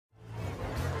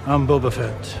I'm Boba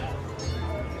Fett.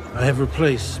 I have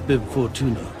replaced Bib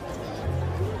Fortuna.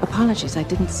 Apologies, I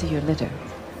didn't see your litter.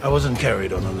 I wasn't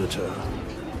carried on a litter.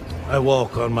 I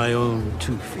walk on my own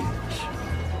 2 feet.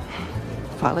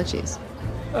 Apologies.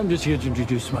 I'm just here to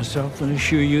introduce myself and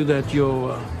assure you that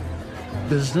your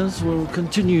business will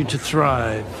continue to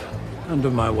thrive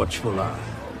under my watchful eye.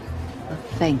 Well,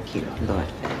 thank you, Lord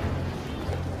Fett.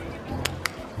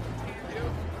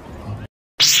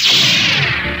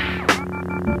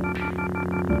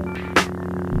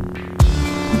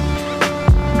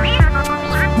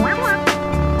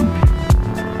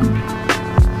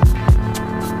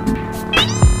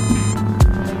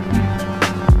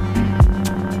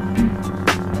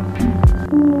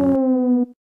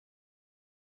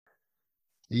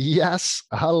 Yes,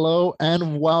 hello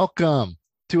and welcome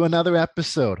to another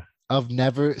episode of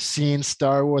Never Seen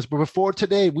Star Wars. But before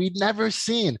today, we'd never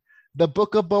seen the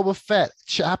Book of Boba Fett,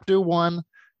 Chapter 1,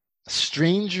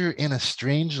 Stranger in a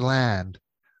Strange Land.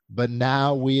 But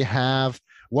now we have,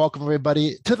 welcome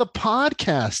everybody to the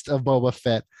podcast of Boba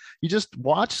Fett. You just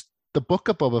watched the Book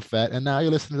of Boba Fett, and now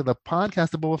you're listening to the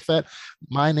podcast of Boba Fett.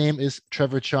 My name is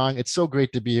Trevor Chong. It's so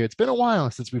great to be here. It's been a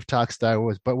while since we've talked Star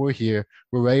Wars, but we're here.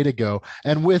 We're ready to go.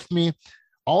 And with me,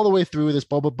 all the way through this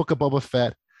Book of Boba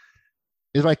Fett,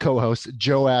 is my co-host,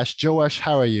 Joash. Joash,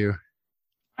 how are you?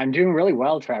 I'm doing really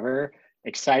well, Trevor.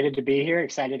 Excited to be here.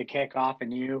 Excited to kick off a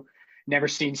new Never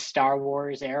Seen Star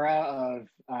Wars era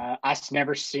of us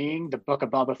never seeing the Book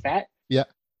of Boba Fett. Yeah.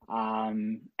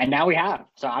 And now we have.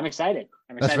 So I'm excited.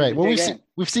 That's right. Well,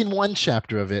 we've seen one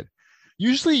chapter of it.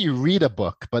 Usually you read a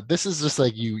book, but this is just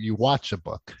like you watch a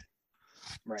book.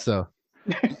 Right. So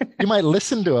you might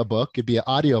listen to a book, it'd be an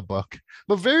audio book,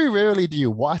 but very rarely do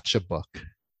you watch a book.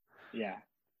 Yeah.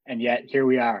 And yet here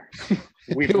we are.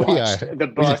 We've watched the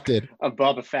Book of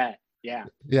Boba Fett. Yeah.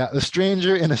 Yeah. The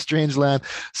Stranger in a Strange Land.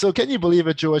 So can you believe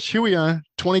it, George? Here we are,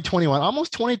 2021,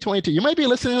 almost 2022. You might be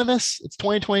listening to this. It's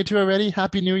 2022 already.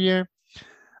 Happy New Year.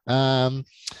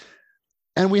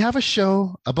 And we have a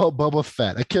show about Boba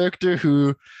Fett, a character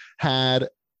who had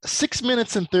 6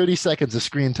 minutes and 30 seconds of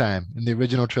screen time in the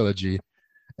original trilogy.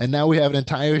 And now we have an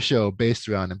entire show based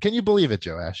around him. Can you believe it,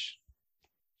 Joash?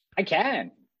 I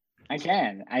can. I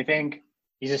think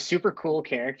he's a super cool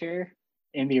character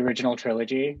in the original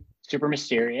trilogy, super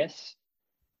mysterious,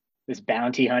 this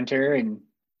bounty hunter. And,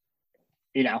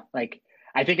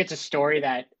 I think it's a story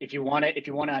that if you want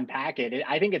to unpack it,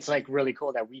 I think it's like really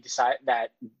cool that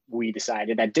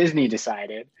Disney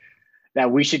decided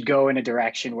that we should go in a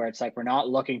direction where it's like we're not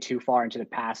looking too far into the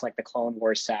past, like the Clone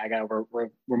Wars saga. We're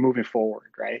moving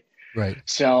forward, right? Right.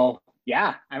 So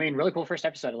yeah, really cool first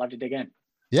episode. I'd love to dig in.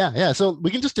 Yeah. So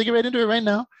we can just dig right into it right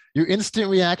now. Your instant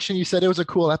reaction. You said it was a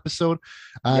cool episode.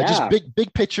 Just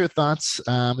big picture thoughts.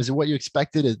 Is it what you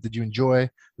expected? Did you enjoy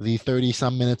the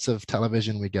 30-some minutes of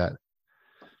television we got?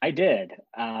 I did.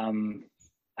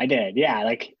 Yeah.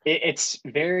 Like it's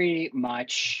very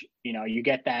much, you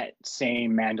get that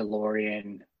same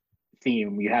Mandalorian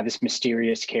theme. You have this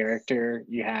mysterious character.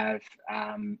 You have,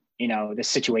 this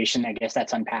situation, I guess,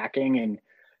 that's unpacking and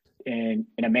in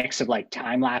a mix of like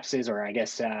time lapses or I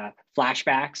guess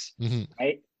flashbacks,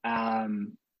 right?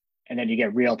 And then you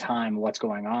get real time what's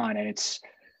going on. And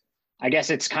I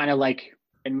guess it's kind of like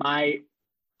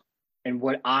and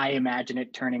what I imagine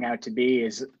it turning out to be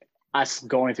is us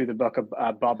going through the Book of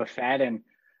Boba Fett. And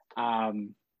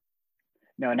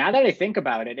no, now that I think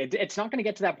about it, it's not going to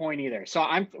get to that point either. So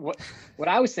what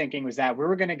I was thinking was that we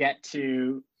were going to get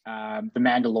to the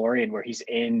Mandalorian where he's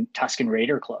in Tusken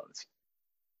Raider clothes.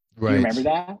 Right. Do you remember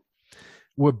that?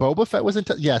 Where Boba Fett was in?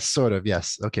 Yes, sort of.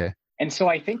 Yes. Okay. And so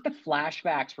I think the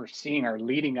flashbacks we're seeing are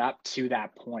leading up to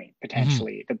that point,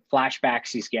 potentially. The flashbacks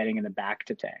he's getting in the back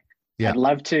to tank. Yeah. I'd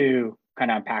love to kind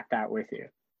of unpack that with you.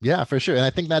 Yeah, for sure. And I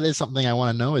think that is something I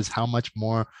want to know is how much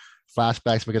more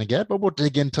flashbacks we're going to get, but we'll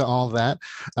dig into all that.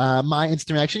 My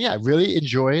instant reaction, I really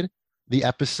enjoyed the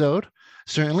episode.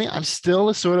 Certainly, I'm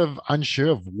still sort of unsure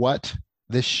of what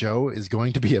this show is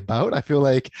going to be about. I feel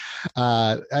like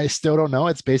I still don't know.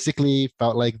 It's basically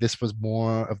felt like this was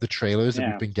more of the trailers that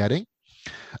we've been getting.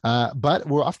 But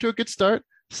we're off to a good start.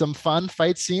 Some fun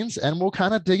fight scenes, and we'll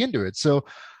kind of dig into it. So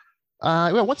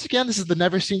once again, this is the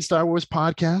Never Seen Star Wars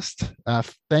podcast.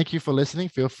 Thank you for listening.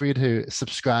 Feel free to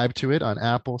subscribe to it on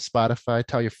Apple, Spotify.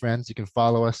 Tell your friends. You can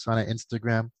follow us on our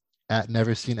Instagram at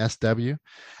NeverSeenSW.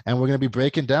 And we're going to be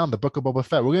breaking down the Book of Boba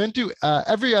Fett. We're going to do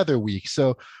every other week.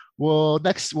 So we'll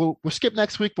skip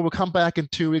next week, but we'll come back in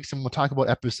 2 weeks and we'll talk about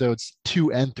episodes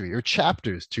 2 and 3, or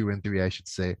chapters 2 and 3, I should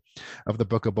say, of the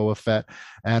Book of Boba Fett.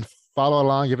 And follow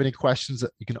along. You have any questions,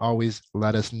 you can always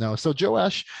let us know. So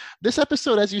Joash, this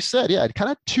episode, as you said, yeah,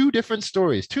 kind of two different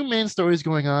stories, two main stories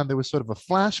going on. There was sort of a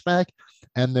flashback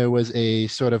and there was a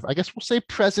sort of, I guess we'll say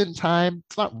present time.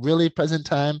 It's not really present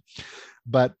time,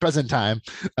 but present time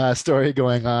story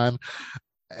going on.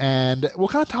 And we'll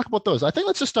kind of talk about those. I think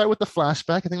let's just start with the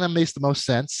flashback. I think that makes the most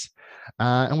sense.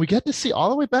 And we get to see all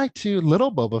the way back to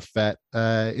little Boba Fett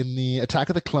in the Attack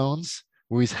of the Clones,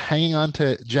 where he's hanging on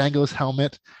to Jango's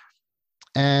helmet.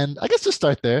 And I guess to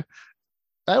start there,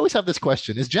 I always have this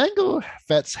question. Is Jango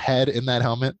Fett's head in that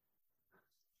helmet?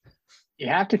 You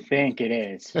have to think it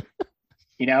is.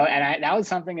 And that was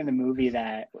something in the movie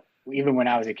that even when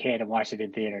I was a kid and watched it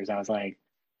in theaters, I was like,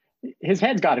 his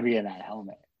head's got to be in that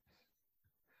helmet.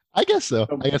 I guess so.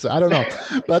 I don't know.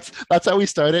 That's how we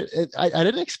started. I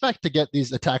didn't expect to get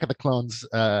these Attack of the Clones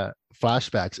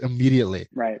flashbacks immediately,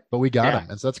 right? But we got them,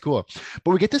 and so that's cool.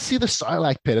 But we get to see the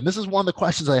Sarlacc pit, and this is one of the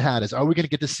questions I had: is are we going to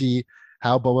get to see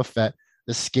how Boba Fett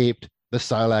escaped the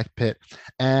Sarlacc pit?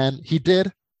 And he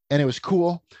did, and it was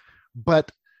cool.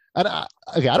 But I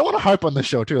don't want to harp on the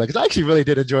show too, because I actually really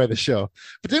did enjoy the show.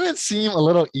 But didn't it seem a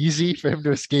little easy for him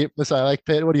to escape the Sarlacc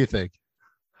pit? What do you think?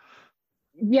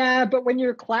 Yeah, but when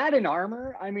you're clad in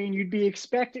armor, I mean, you'd be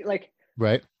expecting, like,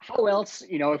 right? How else,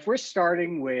 if we're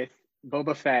starting with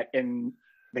Boba Fett in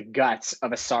the guts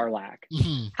of a Sarlacc,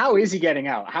 how is he getting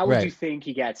out? How would you think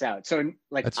he gets out? So,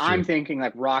 like, I'm thinking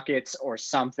like rockets or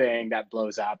something that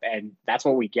blows up, and that's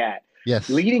what we get. Yes.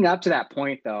 Leading up to that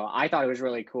point, though, I thought it was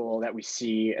really cool that we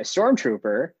see a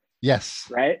stormtrooper. Yes.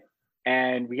 Right,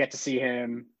 and we get to see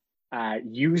him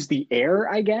use the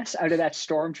air, I guess, out of that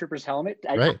stormtrooper's helmet.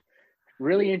 Right.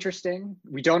 Really interesting.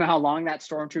 We don't know how long that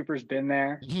stormtrooper's been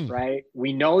there, right?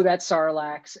 We know that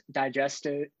Sarlacc's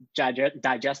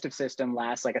digestive system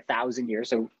lasts like 1,000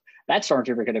 years, so that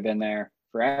stormtrooper could have been there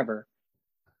forever.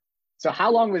 So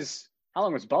how long was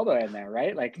Boba in there,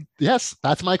 right? Like, yes,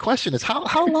 that's my question. Is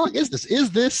how long is this? Is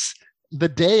this the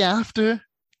day after,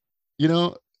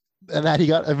 that he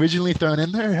got originally thrown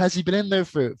in there? Has he been in there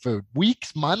for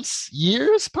weeks, months,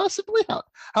 years, possibly?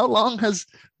 How long has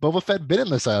Boba Fett been in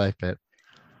the Sarlacc pit?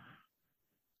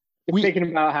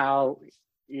 Thinking about how,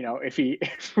 if we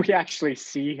actually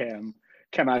see him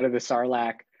come out of the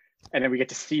Sarlacc, and then we get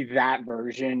to see that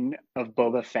version of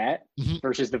Boba Fett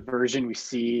versus the version we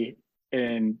see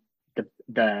in the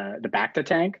Bacta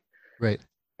tank. Right.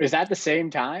 Is that the same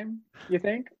time, you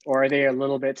think? Or are they a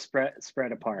little bit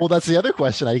spread apart? Well, that's the other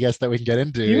question, I guess, that we can get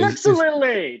into. He looks a little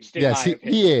aged. Yes,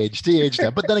 he aged. He aged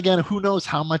up. But then again, who knows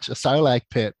how much a Sarlacc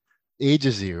pit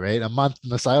ages you, right? A month in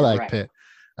the Sarlacc pit.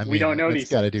 I mean, we don't know these.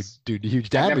 It's got to do huge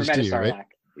damage to you, right?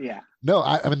 Yeah. No,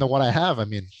 I mean, the one I have,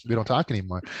 we don't talk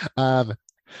anymore.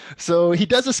 So he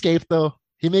does escape, though.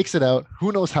 He makes it out.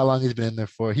 Who knows how long he's been in there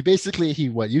for? He basically,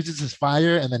 uses his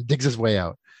fire and then digs his way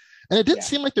out. And it didn't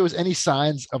seem like there was any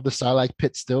signs of the Sarlacc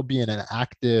pit still being an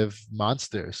active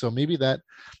monster. So maybe that,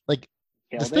 like,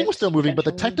 this thing was still moving, but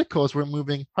the tentacles were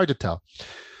moving. Hard to tell.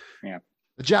 Yeah.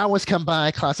 The Jawas come by,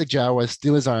 classic Jawas,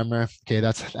 steal his armor. Okay,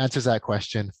 that answers that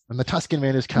question. And the Tusken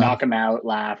Raiders come. Knock him out,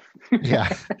 laugh. Yeah.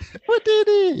 What did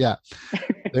he? Yeah.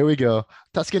 There we go.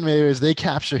 Tusken Raiders, they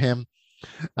capture him.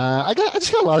 I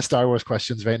just got a lot of Star Wars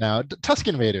questions right now.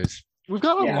 Tusken Raiders. We've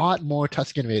got a lot more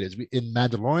Tusken Raiders. In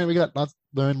Mandalorian, we got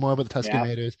learn more about the Tusken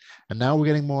Raiders. And now we're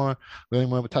learning more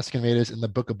about Tusken Raiders in the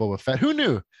Book of Boba Fett. Who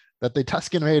knew that the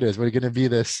Tusken Raiders were going to be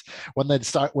this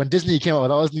when Disney came out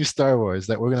with all his new Star Wars,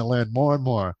 that we're going to learn more and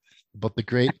more about the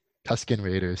great Tusken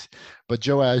Raiders. But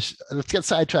Joash, let's get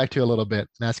sidetracked here a little bit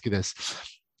and ask you this.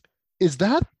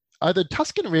 Are the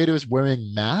Tusken Raiders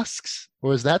wearing masks,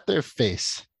 or is that their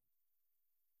face?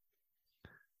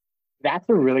 That's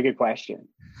a really good question.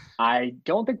 I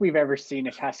don't think we've ever seen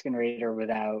a Tusken Raider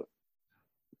without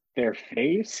their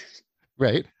face.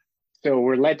 Right. So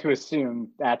we're led to assume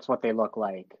that's what they look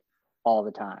like all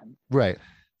the time. Right.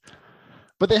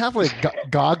 But they have like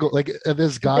goggles. Like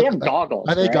there's goggles. They have goggles.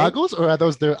 Are they goggles, or are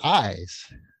those their eyes?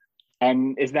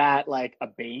 And is that like a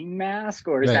Bane mask,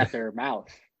 or is that their mouth?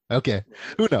 Okay.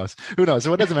 Who knows?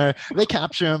 So it doesn't matter. They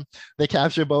capture him. They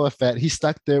capture Boba Fett. He's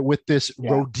stuck there with this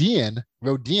Rodian.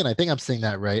 I think I'm saying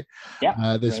that right.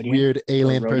 Yeah. This Rodian. Weird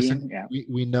alien person. Yeah.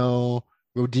 We know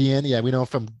Rodian. Yeah, we know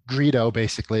from Greedo,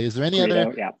 basically. Is there any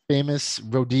other famous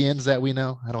Rodians that we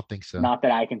know? I don't think so. Not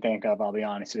that I can think of, I'll be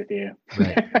honest with you.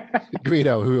 Right.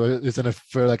 Greedo, who is in it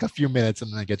for like a few minutes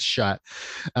and then gets shot.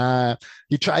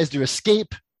 He tries to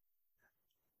escape.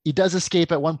 He does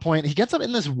escape at one point. He gets up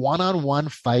in this one-on-one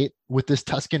fight with this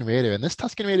Tusken Raider. And this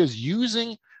Tusken Raider is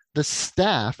using the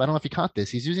staff. I don't know if you caught this.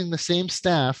 He's using the same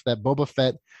staff that Boba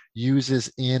Fett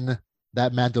uses in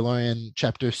that Mandalorian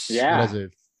chapter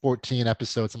 14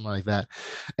 episodes, something like that.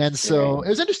 And so it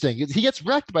was interesting. He gets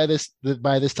wrecked by this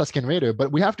Tusken Raider,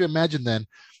 but we have to imagine then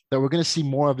that we're going to see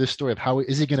more of this story of how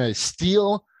is he going to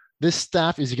steal this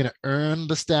staff? Is he going to earn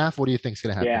the staff? What do you think is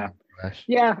going to happen?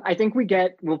 Yeah, I think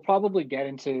we'll probably get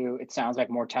into, it sounds like,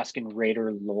 more Tusken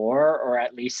Raider lore, or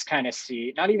at least kind of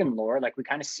see, not even lore, like we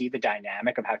kind of see the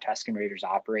dynamic of how Tusken Raiders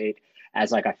operate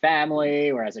as like a family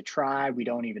or as a tribe. We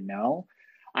don't even know.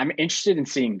 I'm interested in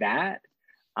seeing that.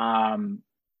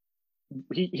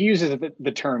 He uses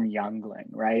the term youngling,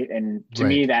 right? And to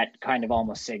me, that kind of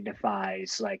almost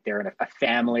signifies like they're in a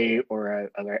family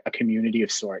or a community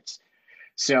of sorts.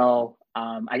 So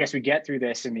I guess we get through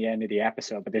this in the end of the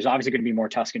episode, but there's obviously going to be more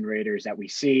Tusken Raiders that we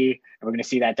see, and we're going to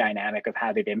see that dynamic of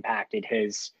how they've impacted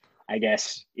his, I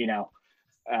guess, lead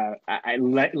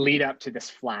up to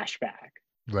this flashback.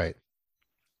 Right.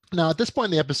 Now, at this point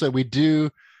in the episode, we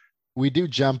do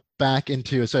jump back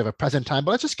into sort of a present time,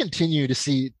 but let's just continue to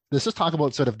see. Let's just talk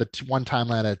about sort of the one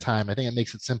timeline at a time. I think it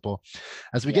makes it simple.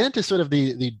 As we get into sort of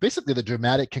the basically the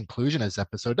dramatic conclusion of this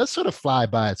episode, it does sort of fly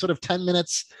by. It's sort of 10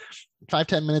 minutes,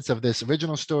 5-10 minutes of this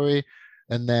original story,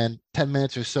 and then 10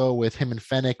 minutes or so with him and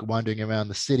Fennec wandering around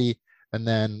the city, and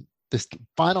then this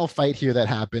final fight here that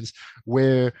happens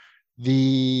where one of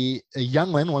the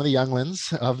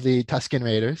younglings of the Tusken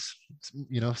Raiders,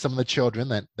 some of the children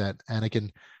that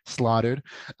Anakin slaughtered,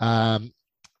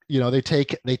 they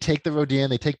take the Rodian,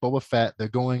 they take Boba Fett, they're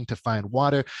going to find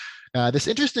water. This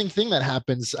interesting thing that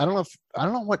happens, I don't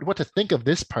know what to think of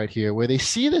this part here, where they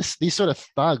see these sort of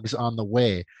thugs on the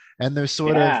way, and they're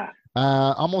sort of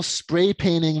almost spray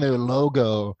painting their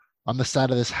logo on the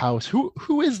side of this house.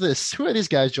 Who is this? Who are these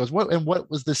guys, George? What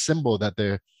was the symbol that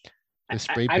they're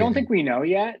spray painting? I don't think we know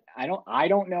yet. I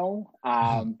don't know.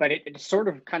 But it sort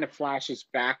of kind of flashes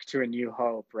back to A New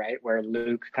Hope, right? Where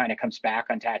Luke kind of comes back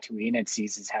on Tatooine and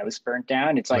sees his house burnt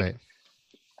down. It's like,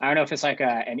 I don't know if it's like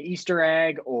an Easter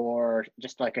egg or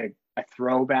just like a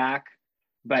throwback,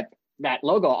 but that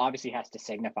logo obviously has to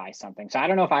signify something. So I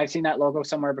don't know if I've seen that logo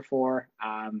somewhere before.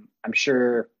 I'm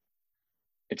sure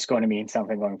it's going to mean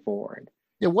something going forward.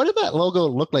 Yeah, what did that logo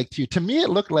look like to you? To me, it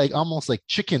looked like almost like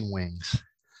chicken wings.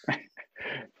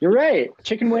 You're right.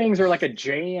 Chicken wings are like a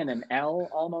J and an L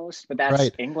almost, but that's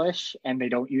English, and they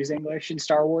don't use English in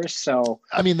Star Wars. So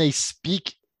I mean, they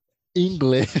speak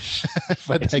English,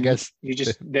 but I guess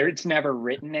it's never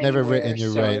written anywhere. Never written.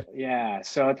 You're right. Yeah.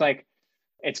 So it's like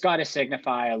it's got to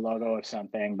signify a logo of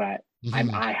something, but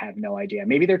I have no idea.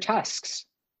 Maybe they're tusks.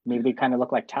 Maybe they kind of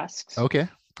look like tusks. Okay,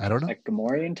 I don't know. Like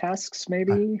Gamorrean tusks,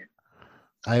 maybe.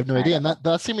 I have no idea. And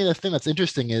that's to me the thing that's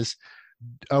interesting is,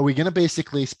 are we going to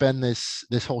basically spend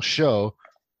this whole show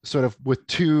sort of with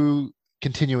two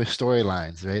continuous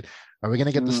storylines, right? Are we going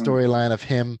to get the storyline of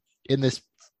him in this,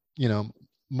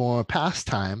 more past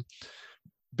time,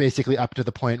 basically up to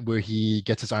the point where he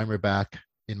gets his armor back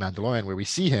in Mandalorian, where we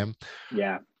see him?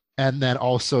 Yeah. And then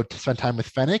also to spend time with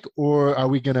Fennec, or are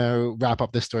we going to wrap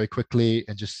up this story quickly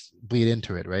and just bleed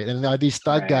into it, right? And are these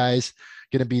thug guys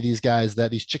going to be these guys the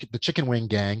chicken wing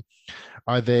gang?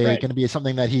 Are they going to be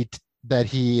something that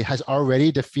he has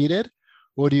already defeated,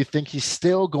 or do you think he's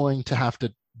still going to have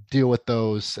to deal with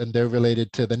those and they're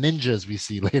related to the ninjas we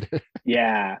see later?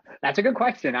 Yeah, that's a good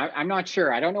question. I'm not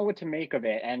sure. I don't know what to make of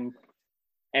it. And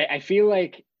I feel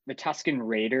like the Tusken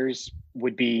Raiders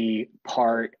would be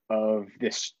part of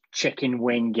this chicken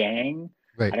wing gang.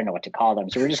 Right. I don't know what to call them.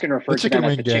 So we're just going to refer to them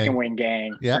as the chicken wing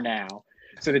gang for now.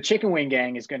 So the chicken wing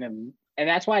gang is going to, and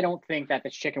that's why I don't think that the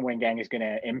chicken wing gang is going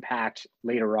to impact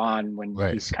later on when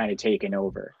he's kind of taken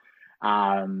over.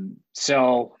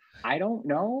 So I don't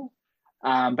know.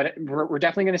 But we're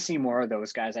definitely going to see more of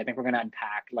those guys. I think we're going to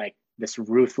unpack like this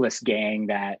ruthless gang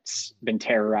that's been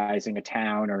terrorizing a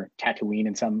town or Tatooine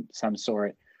in some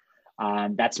sort.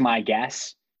 That's my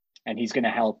guess. And he's going to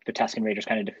help the Tusken Raiders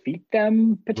kind of defeat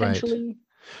them potentially. Right.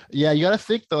 Yeah, you got to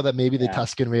think though that maybe the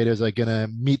Tusken Raiders are going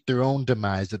to meet their own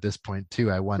demise at this point too.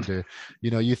 I wonder.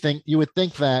 You would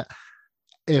think that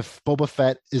if Boba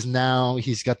Fett is now,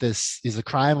 he's a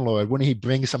crime lord, wouldn't he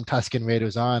bring some Tusken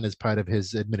Raiders on as part of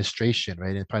his administration,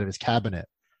 right? And part of his cabinet?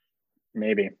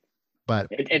 Maybe. But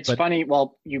it's funny.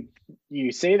 Well,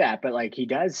 you say that, but like he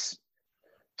does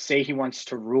say he wants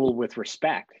to rule with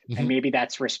respect. And maybe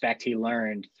that's respect he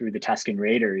learned through the Tusken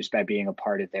Raiders by being a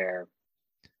part of their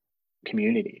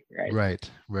community, right?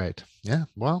 Yeah,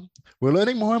 well, we're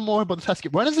learning more and more about the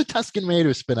Tusken. When is the Tusken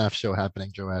Raiders spin-off show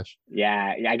happening, Joash?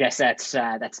 Yeah, I guess that's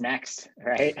next,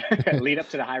 right? Lead up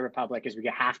to the High Republic is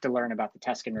we have to learn about the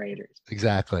Tusken Raiders.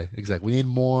 Exactly. We need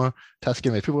more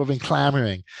Tusken Raiders. People have been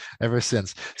clamoring ever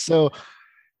since. So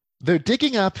they're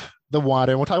digging up the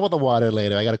water, and we'll talk about the water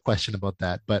later. I got a question about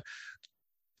that, but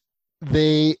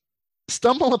they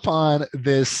stumble upon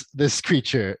this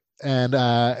creature. And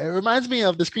it reminds me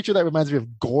of this creature that reminds me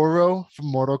of Goro from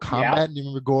Mortal Kombat. Yeah. Do you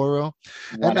remember Goro?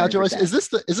 And now, Joyce, 100%.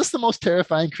 is this the most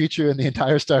terrifying creature in the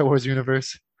entire Star Wars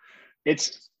universe?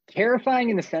 It's terrifying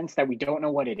in the sense that we don't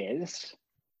know what it is.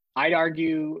 I'd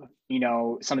argue,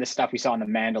 some of the stuff we saw in The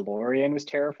Mandalorian was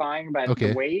terrifying, but Okay.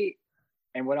 the way,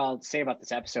 and what I'll say about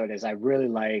this episode is I really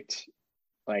liked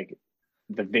like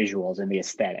the visuals and the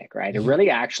aesthetic, right? It Mhm. really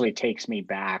actually takes me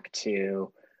back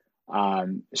to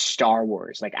Star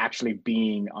Wars, like actually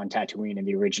being on Tatooine in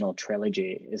the original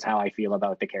trilogy is how I feel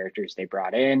about the characters they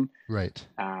brought in. Right.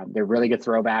 They're really good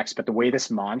throwbacks, but the way this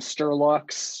monster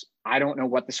looks, I don't know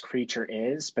what this creature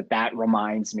is, but that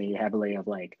reminds me heavily of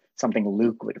like something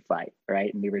Luke would fight,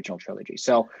 right, in the original trilogy.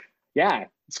 So yeah,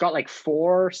 it's got like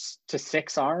 4 to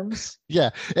 6 arms.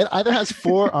 Yeah, it either has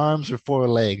 4 arms or 4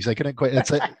 legs. I couldn't quite.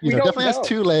 It's like, We don't definitely has know.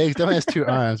 2 legs, definitely has 2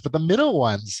 arms, but the middle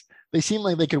ones, they seem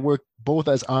like they could work both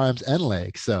as arms and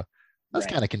legs. So that's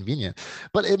Right. kind of convenient.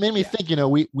 But it made me Yeah.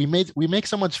 think, we make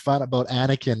so much fun about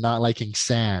Anakin not liking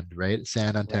sand, right?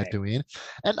 Sand on Right. Tatooine.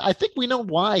 And I think we know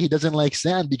why he doesn't like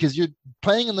sand, because you're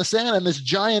playing in the sand and this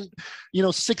giant,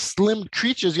 6 limbed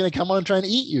creature is going to come on and try and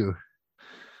eat you.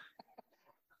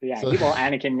 Yeah, So- well,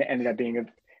 Anakin ended up being a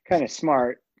kind of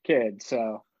smart kid,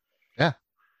 so Yeah.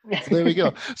 So there we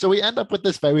go. So we end up with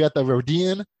this fight. We got the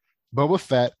Rodian, Boba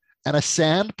Fett, and a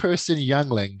sand person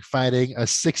youngling fighting a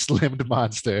 6-limbed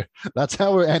monster. That's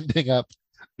how we're ending up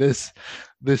this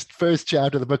first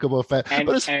chapter of the Book of Boba Fett. And-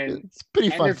 But it's and- pretty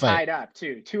and fun they're fight. tied up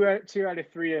too. Two out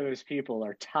of 3 of those people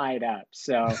are tied up.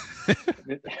 So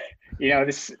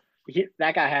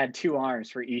that guy had 2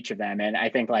 arms for each of them, and I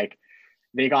think like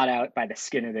they got out by the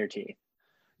skin of their teeth.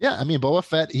 Yeah, I mean Boba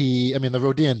Fett. The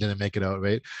Rodian didn't make it out,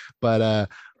 right? But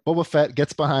Boba Fett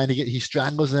gets behind. He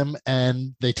strangles him,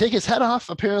 and they take his head off.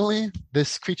 Apparently,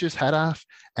 this creature's head off,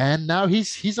 and now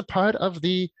he's a part of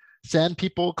the Sand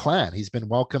People clan. He's been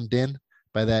welcomed in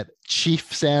by that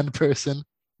chief Sand person,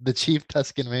 the chief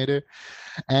Tusken Raider.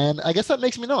 And I guess that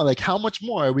makes me know, like, how much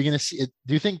more are we going to see?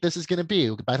 Do you think this is going to be,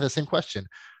 back to the same question,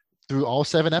 through all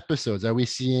 7 episodes? Are we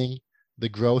seeing the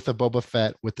growth of Boba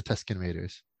Fett with the Tusken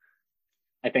Raiders?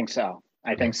 I think so.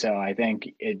 I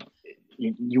think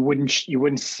you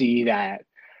wouldn't see that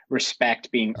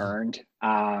respect being earned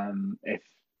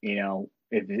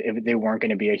if they weren't going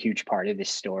to be a huge part of this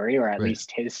story, or at Right.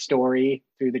 least his story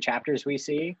through the chapters we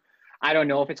see. I don't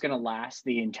know if it's going to last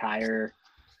the entire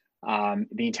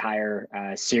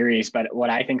series, but what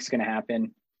I think is going to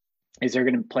happen is they're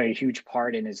going to play a huge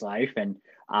part in his life, and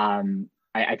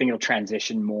I think it'll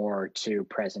transition more to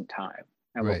present time,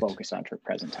 and Right. we'll focus on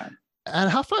present time.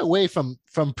 And how far away from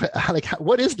like,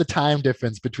 what is the time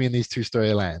difference between these 2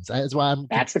 storylines? That's why I'm.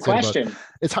 That's the concerned about- question.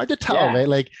 It's hard to tell, Yeah. right?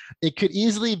 Like, it could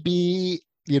easily be,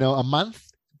 a month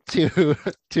to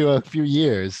a few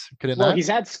years. Could it Well, not? he's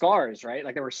had scars, right?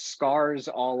 Like there were scars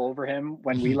all over him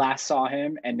when we last saw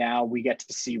him, and now we get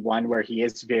to see one where he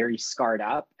is very scarred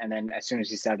up, and then as soon as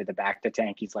he's out of the bacta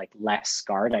tank, he's like less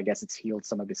scarred. I guess it's healed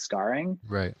some of his scarring.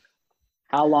 Right.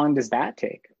 How long does that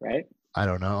take, right? I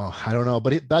don't know,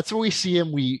 but that's where we see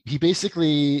him. He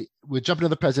basically, we're jumping to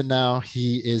the present now.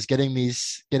 He is getting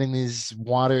these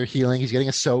water healing. He's getting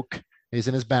a soak. He's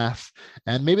in his bath,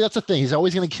 and maybe that's the thing. He's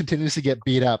always going to continuously get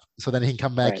beat up, so then he can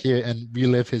come back Right. here and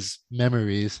relive his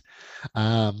memories.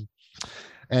 And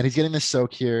he's getting this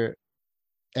soak here,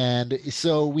 and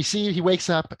so we see he wakes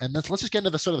up, and let's just get into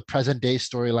the sort of the present day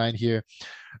storyline here,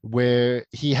 where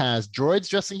he has droids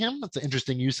dressing him. That's an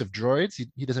interesting use of droids.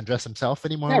 He doesn't dress himself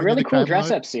anymore. Yeah, when he's really the cool crime dress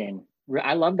lord. up scene.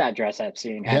 I love that dress up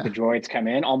scene. Had Yeah. the droids come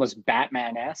in, almost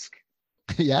Batman-esque.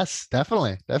 Yes,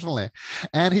 definitely.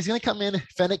 And he's going to come in.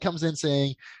 Fennec comes in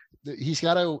saying that he's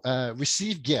got to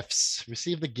receive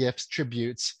the gifts,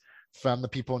 tributes from the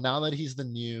people now that he's the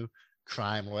new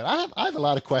crime lord. I have a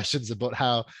lot of questions about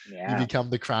how you Yeah. become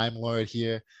the crime lord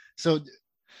here. So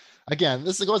again,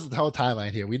 this goes with the whole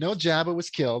timeline here. We know Jabba was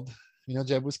killed.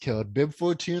 Bib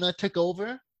Fortuna took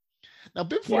over. Now,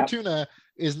 Bib Yep. Fortuna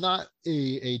is not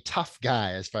a tough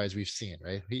guy as far as we've seen,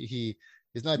 right?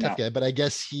 He's not a tough No. guy, but I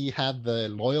guess he had the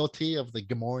loyalty of the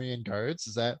Gamorrean guards.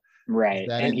 Is that Right.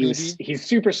 that And it, he's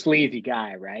super sleazy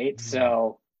guy, right? Mhm.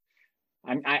 So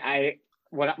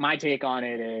what my take on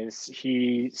it is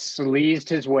he sleazed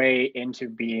his way into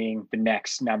being the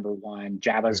next number one.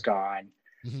 Jabba's gone.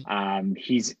 Mhm.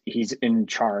 He's in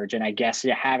charge, and I guess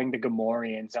having the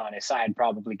Gamorreans on his side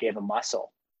probably gave him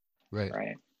muscle, right?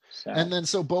 right? So And then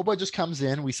so Boba just comes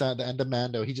in. We saw at the end of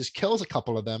Mando, he just kills a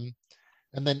couple of them,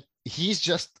 and then he's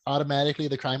just automatically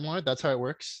the crime lord. That's how it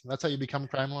works. That's how you become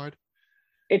crime lord.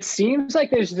 it seems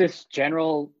like there's this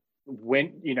general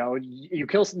when you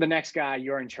kill the next guy,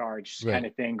 you're in charge, Right. kind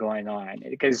of thing going on.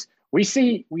 Because we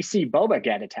see Boba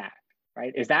get attacked,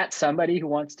 right? Is that somebody who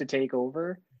wants to take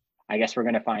over? I guess we're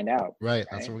going to find out. Right.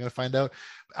 That's what we're going to find out.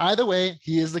 Either way,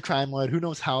 he is the crime lord. Who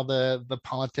knows how the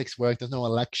politics work? There's no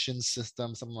election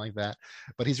system, something like that.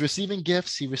 But he's receiving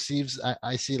gifts. He receives,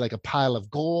 I see like a pile of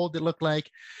gold, it looked like.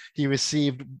 He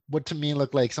received what to me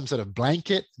looked like some sort of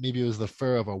blanket. Maybe it was the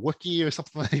fur of a Wookiee or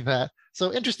something like that.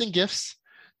 So interesting gifts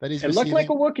that he's receiving. It looked like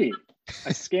a Wookiee,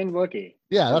 a skinned Wookiee.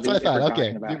 Yeah, that's what I thought.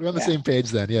 Okay. We're on the same page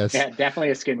then. Yes. Yeah,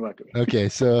 definitely a skinned Wookiee. Okay.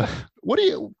 So what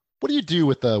do you do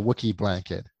with the Wookiee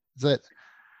blanket? Is it?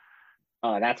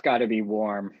 Oh, that's got to be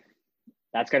warm.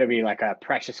 That's got to be like a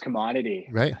precious commodity.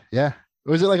 Right. Yeah.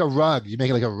 Or is it like a rug? You make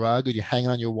it like a rug, or you hang it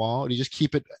on your wall, or do you just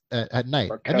keep it at night?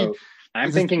 Or coat.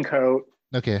 I'm thinking coat.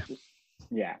 Okay.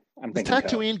 Yeah, I'm Does thinking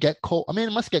Tatooine get cold? I mean,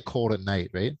 it must get cold at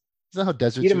night, right? Is that how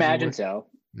deserts? You'd usually imagine work? so.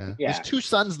 Yeah. Yeah. There's 2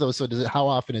 suns though, so does it? How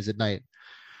often is it night?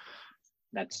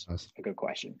 That's a good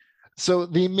question. So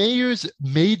the mayor's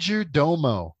major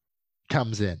domo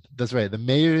comes in. That's right. The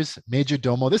mayor's major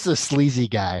domo. This is a sleazy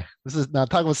guy. This is not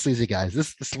talking about sleazy guys. This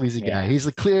is the sleazy guy. He's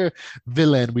a clear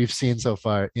villain we've seen so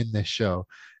far in this show.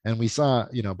 And we saw,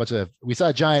 we saw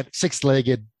a giant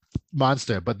 6-legged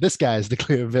monster, but this guy is the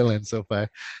clear villain so far.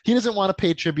 He doesn't want to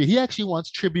pay tribute. He actually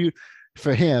wants tribute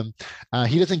for him.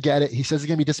 He doesn't get it. He says he's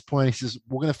gonna be disappointed. He says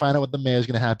we're gonna find out what the mayor is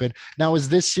gonna happen. Now, is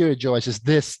this here, Joe? Is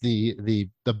this the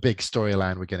big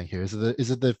storyline we're getting here? Is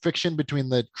it the friction between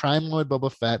the crime lord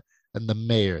Boba Fett and the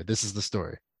mayor? This is the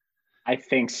story. I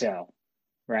think so.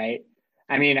 Right.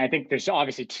 I mean, I think there's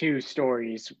obviously 2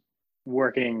 stories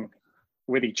working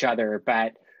with each other,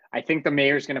 but I think the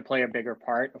mayor's going to play a bigger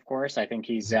part. Of course, I think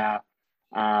he's the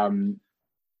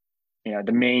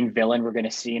main villain we're going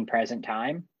to see in present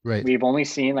time. Right. We've only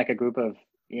seen like a group of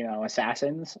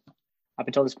assassins up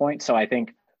until this point, so I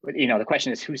think the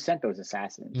question is who sent those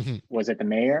assassins. Mm-hmm. Was it the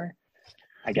mayor?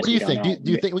 I guess. What do you think?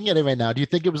 Do you think we can get it right now? Do you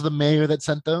think it was the mayor that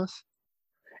sent those?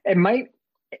 It might.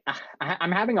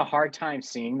 I'm having a hard time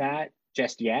seeing that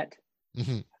just yet.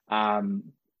 Mm-hmm.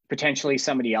 Potentially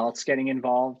somebody else getting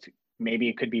involved. Maybe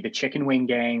it could be the chicken wing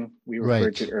gang we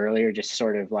referred to earlier, just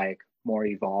sort of like more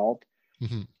evolved.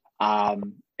 Mm-hmm.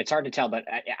 It's hard to tell, but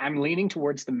I'm leaning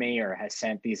towards the mayor has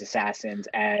sent these assassins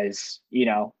as,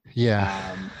 the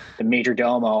major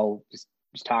domo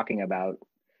was talking about,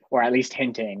 or at least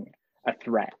hinting a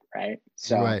threat, right?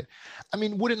 So, right. I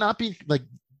mean, would it not be like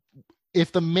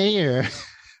if the mayor,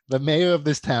 the mayor of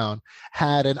this town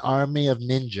had an army of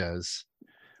ninjas,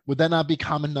 would that not be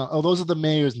common? Oh, those are the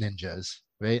mayor's ninjas,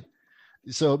 right?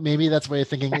 So maybe that's why you're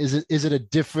thinking, is it a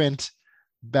different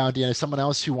bounty and someone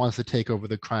else who wants to take over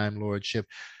the crime lordship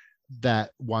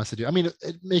that wants to do? I mean,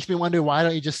 it makes me wonder, why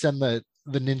don't you just send the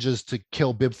ninjas to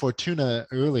kill Bib Fortuna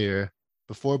earlier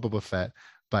before Boba Fett?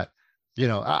 But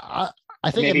I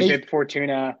think maybe Bib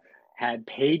Fortuna had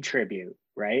paid tribute,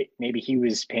 right? Maybe he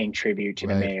was paying tribute to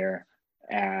the mayor,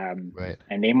 right?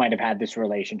 And they might have had this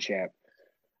relationship.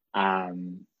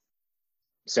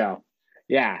 So,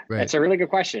 yeah, that's a really good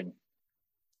question.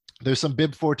 There's some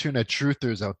Bib Fortuna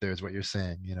truthers out there, is what you're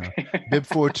saying. Bib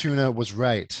Fortuna was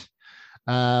right.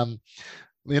 Who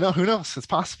knows? It's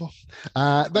possible.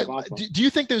 But do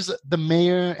you think there's the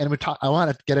mayor? And I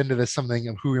want to get into this, something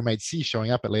of who we might see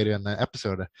showing up later in the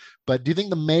episode. But do you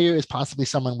think the mayor is possibly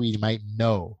someone we might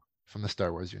know from the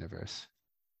Star Wars universe?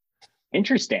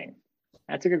 Interesting.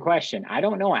 That's a good question. I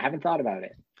don't know. I haven't thought about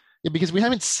it. Yeah, because we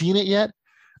haven't seen it yet.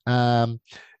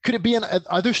 Could it be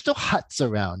are there still huts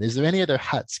around? Is there any other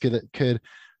huts? Could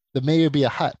the mayor be a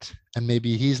hut and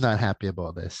maybe he's not happy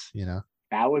about this,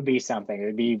 That would be something. It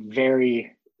would be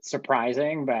very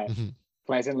surprising, but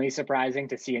pleasantly surprising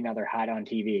to see another hut on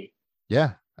TV.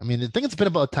 Yeah. I mean, I think it's been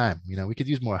about time. We could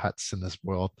use more huts in this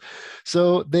world.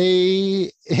 So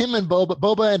him and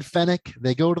Boba and Fennec,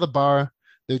 they go to the bar.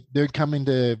 They're coming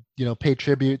to, pay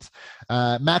tributes.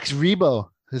 Max Rebo,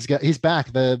 he's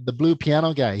back. The blue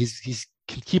piano guy. He's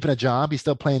keeping a job. He's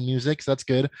still playing music, so that's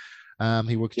good.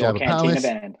 He works at Jabba Palace.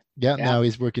 Yeah, now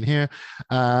he's working here.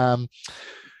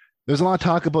 There's a lot of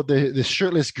talk about the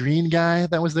shirtless green guy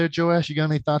that was there, Joash. You got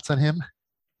any thoughts on him?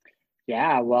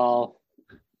 Yeah, well,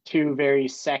 2 very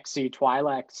sexy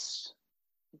Twi'leks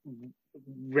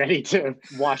ready to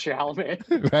wash your helmet.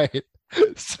 Right.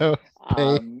 So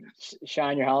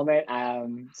shine your helmet.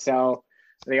 So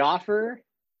they offer,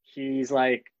 he's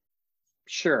like,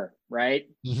 sure, right?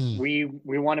 Mm-hmm.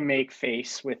 We want to make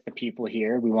face with the people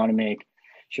here. We want to make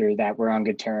sure that we're on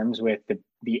good terms with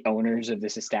the owners of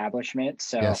this establishment.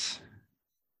 So yes.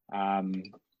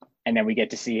 and then we get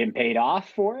to see him paid off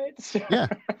for it. So. Yeah.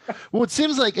 Well, it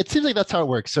seems like that's how it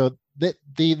works. So the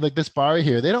like this bar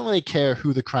here, they don't really care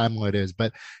who the crime lord is,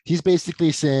 but he's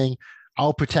basically saying,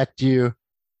 "I'll protect you,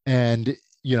 and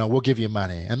we'll give you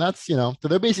money." And that's so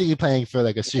they're basically playing for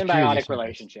like a symbiotic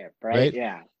relationship, right?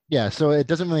 Yeah. Yeah. So it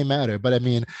doesn't really matter. But I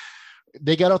mean,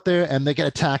 they get out there and they get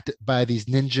attacked by these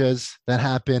ninjas that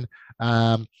happen.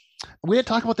 We didn't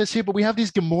talk about this here, but we have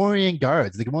these Gamorrean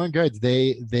guards. The Gamorrean guards,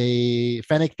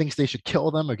 Fennec thinks they should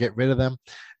kill them or get rid of them.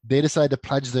 They decide to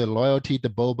pledge their loyalty to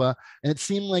Boba. And it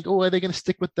seemed like, are they going to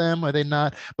stick with them? Are they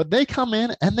not? But they come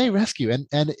in and they rescue. And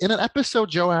in an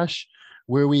episode, Joash,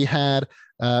 where we had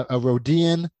a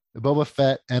Rodian, Boba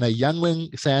Fett, and a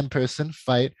youngling sand person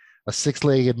fight a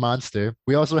six-legged monster,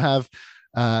 we also have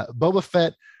Boba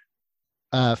Fett,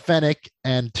 Fennec,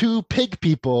 and two pig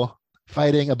people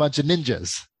fighting a bunch of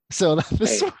ninjas. So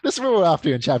this is what we're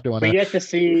after in chapter 1. We get to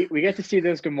see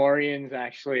those Gamorreans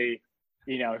actually,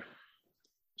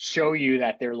 show you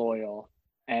that they're loyal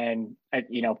and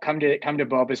come to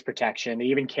Boba's protection. They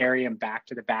even carry him back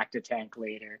to the Bacta tank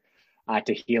later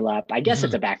to heal up. I guess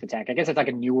it's a Bacta tank. I guess it's like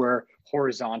a newer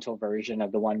horizontal version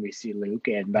of the one we see Luke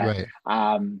in. But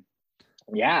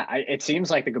it seems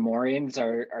like the Gamorreans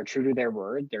are true to their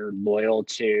word. They're loyal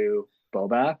to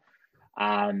Boba.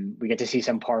 We get to see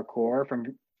some parkour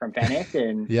from Fennec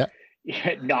and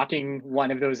knocking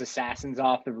one of those assassins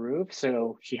off the roof.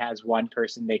 So she has one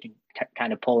person they can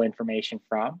kind of pull information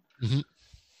from.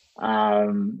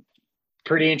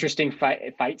 Pretty interesting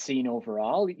fight scene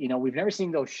overall. We've never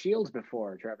seen those shields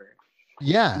before, Trevor.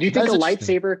 Yeah. Do you think a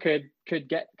lightsaber could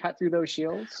get cut through those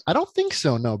shields? I don't think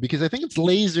so, no, because I think it's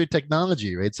laser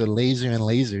technology, right? So laser and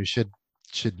laser should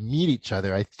meet each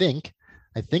other, I think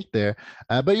there.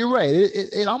 But you're right.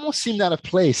 It almost seemed out of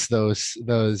place, those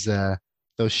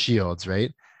shields,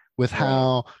 right? With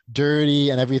how dirty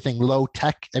and everything, low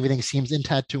tech, everything seems in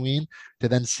Tatooine, to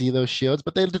then see those shields.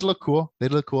 But they did look cool.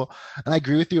 And I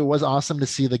agree with you. It was awesome to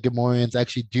see the Gamorreans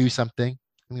actually do something.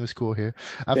 I think it was cool here.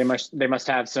 They must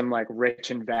have some like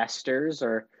rich investors,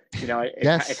 or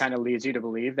it kind of leads you to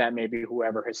believe that maybe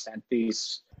whoever has sent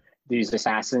these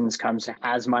assassins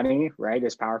has money, right?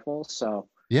 Is powerful. So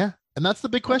yeah. And that's the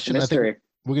big question. I think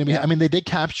we're gonna be. Yeah. I mean, they did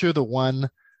capture the one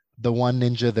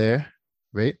ninja there,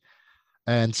 right?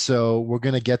 And so we're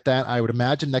gonna get that. I would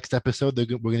imagine next episode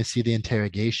we're gonna see the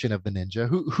interrogation of the ninja.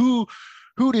 Who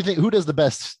do you think? Who does the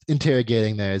best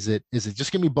interrogating there? Is it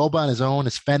just gonna be Boba on his own?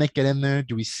 Does Fennec get in there?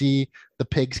 Do we see the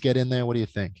pigs get in there? What do you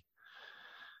think?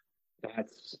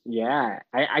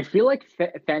 I feel like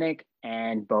Fennec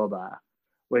and Boba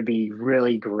would be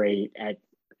really great at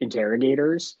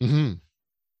interrogators.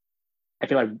 I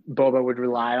feel like Boba would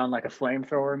rely on like a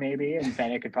flamethrower maybe, and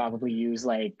Fennec could probably use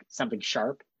like something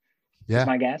sharp. Yeah, is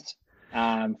my guess,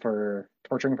 for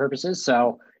torturing purposes.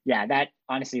 So that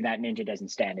ninja doesn't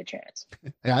stand a chance.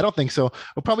 Yeah, I don't think so.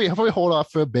 We'll probably hold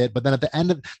off for a bit, but then at the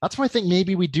end that's why I think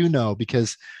maybe we do know,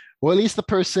 because, well, at least the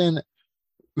person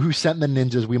who sent the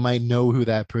ninjas, we might know who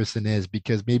that person is,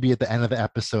 because maybe at the end of the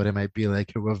episode it might be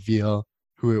like a reveal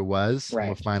who it was. Right. And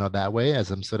we'll find out that way as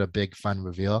some sort of big fun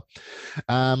reveal.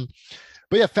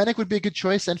 But yeah, Fennec would be a good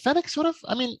choice. And Fennec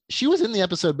she was in the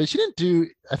episode, but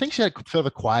I think she had sort of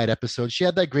a quiet episode. She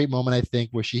had that great moment, I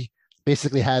think, where she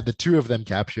basically had the two of them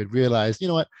captured, realized, you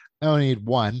know what, I only need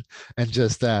one, and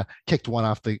just kicked one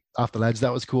off the ledge.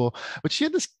 That was cool. But she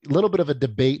had this little bit of a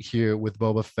debate here with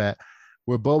Boba Fett,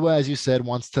 where Boba, as you said,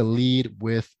 wants to lead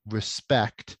with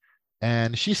respect.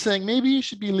 And she's saying maybe you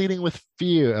should be leading with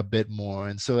fear a bit more.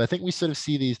 And so I think we sort of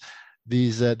see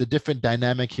the different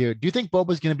dynamic here. Do you think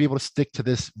Boba's going to be able to stick to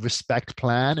this respect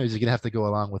plan, or is he going to have to go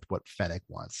along with what Fennec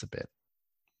wants a bit?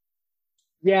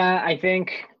 Yeah, I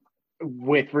think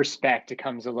with respect, it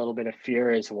comes a little bit of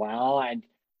fear as well. And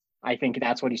I think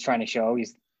that's what he's trying to show.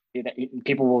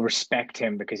 People will respect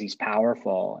him because he's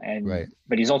powerful,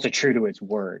 but he's also true to his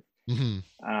word.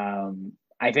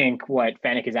 I think what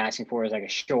Fennec is asking for is like a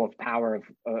show of power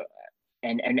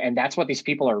and that's what these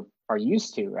people are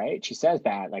used to, right? She says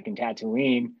that, like in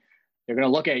Tatooine, they're going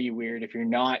to look at you weird if you're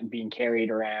not being carried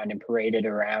around and paraded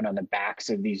around on the backs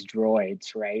of these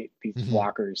droids, right? These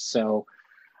walkers. So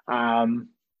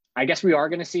I guess we are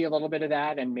going to see a little bit of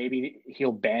that, and maybe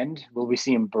he'll bend. Will we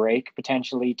see him break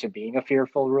potentially to being a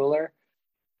fearful ruler?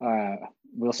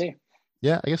 We'll see.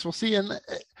 Yeah, I guess we'll see. And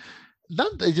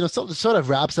that, sort of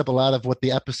wraps up a lot of what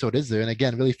the episode is there. And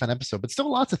again, really fun episode, but still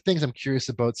lots of things I'm curious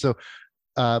about. So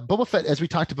Boba Fett, as we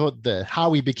talked about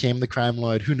how he became the crime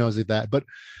lord, who knows that, but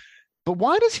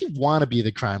why does he want to be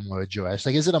the crime lord, Joash?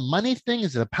 Like, is it a money thing?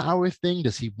 Is it a power thing?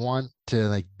 Does he want to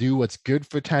like do what's good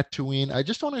for Tatooine? I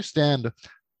just don't understand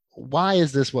why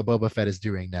is this what Boba Fett is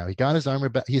doing now? He got his armor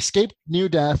back. He escaped near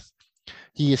death.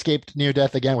 He escaped near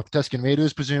death again with the Tusken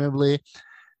Raiders, presumably.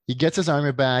 He gets his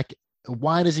armor back.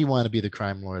 Why does he want to be the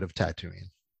crime lord of Tatooine?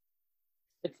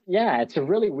 It's a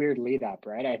really weird lead up,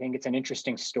 right? I think it's an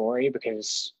interesting story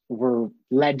because we're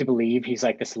led to believe he's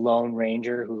like this lone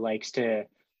ranger who likes to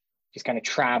just kind of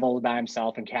travel by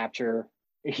himself and capture,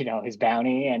 his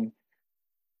bounty. And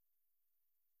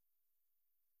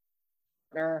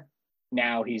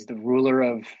now he's the ruler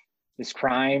of this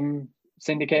crime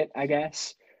syndicate, I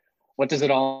guess. What does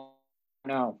it all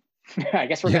know? I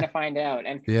guess we're going to find out.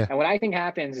 And what I think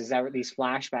happens is that these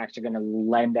flashbacks are going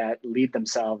to lead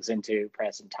themselves into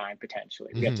present time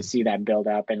potentially. We get to see that build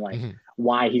up and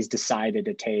why he's decided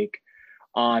to take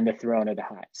on the throne of the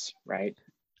Hutts, right?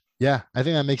 Yeah, I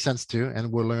think that makes sense too,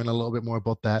 and we'll learn a little bit more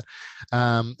about that.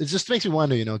 It just makes me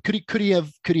wonder, could he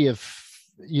have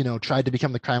tried to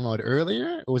become the crime lord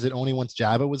earlier, or was it only once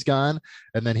Jabba was gone,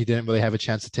 and then he didn't really have a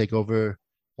chance to take over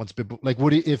once? Like,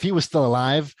 would he, if he was still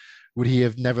alive, would he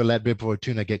have never let Bib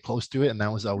Fortuna get close to it, and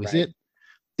that was always it?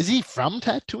 Is he from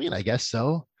Tatooine? I guess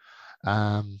so.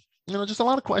 Just a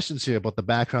lot of questions here about the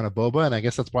background of Boba, and I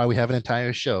guess that's why we have an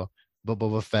entire show.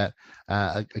 Boba Fett,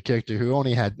 a character who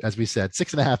only had, as we said,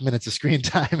 6.5 minutes of screen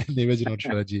time in the original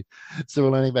trilogy. So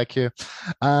we're learning back here.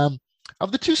 Of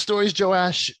the two stories,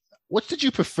 Joash, what did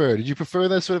you prefer? Did you prefer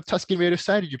the sort of Tusken Raider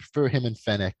side? Or did you prefer him and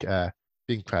Fennec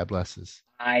being crab lasses?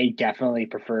 I definitely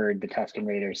preferred the Tusken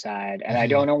Raider side, and I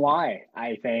don't know why.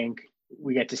 I think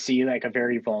we get to see like a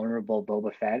very vulnerable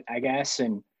Boba Fett, I guess,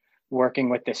 and working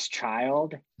with this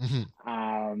child.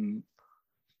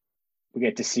 We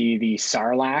get to see the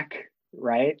Sarlacc,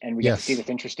 right? And we get to see this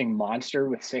interesting monster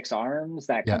with 6 arms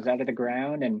that comes out of the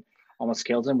ground and almost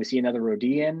kills him. We see another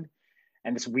Rodian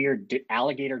and this weird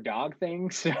alligator dog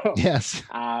thing. So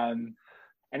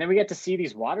and then we get to see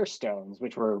these water stones,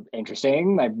 which were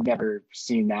interesting. I've never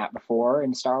seen that before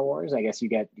in Star Wars. I guess you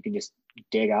can just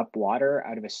dig up water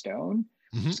out of a stone.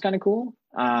 It's kind of cool.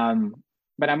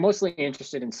 But I'm mostly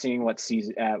interested in seeing what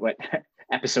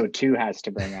episode 2 has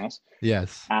to bring us.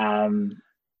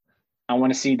 I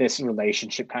want to see this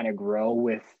relationship kind of grow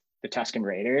with the Tusken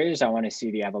Raiders. I want to see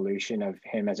the evolution of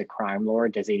him as a crime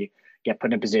lord. Does he get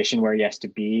put in a position where he has to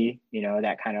be,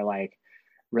 that kind of like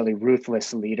really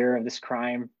ruthless leader of this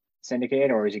crime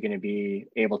syndicate, or is he going to be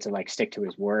able to like stick to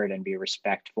his word and be a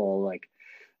respectful, like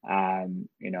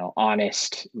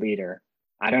honest leader?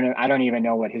 I don't know. I don't even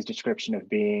know what his description of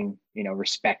being,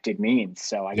 respected means.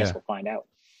 So I guess we'll find out.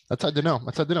 That's hard to know.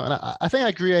 And I think I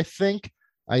agree. I think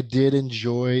I did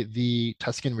enjoy the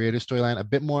Tusken Raider storyline a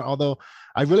bit more, although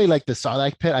I really like the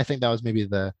Sarlacc pit. I think that was maybe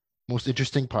the most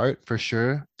interesting part for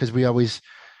sure, because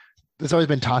there's always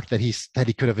been talk that he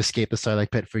could have escaped the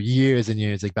Sarlacc pit for years and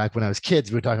years. Like back when I was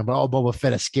kids, we were talking about, Boba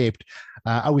Fett escaped.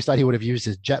 I always thought he would have used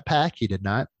his jetpack. He did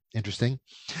not. Interesting.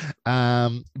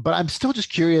 But I'm still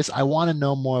just curious. I want to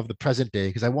know more of the present day,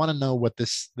 because I want to know what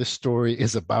this story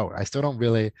is about. I still don't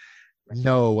really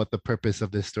know what the purpose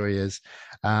of this story is.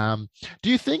 Do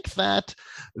you think that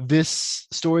this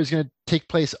story is going to take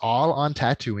place all on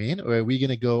Tatooine, or are we going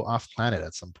to go off planet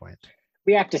at some point?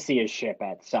 We have to see his ship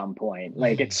at some point.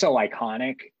 Like, it's so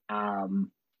iconic.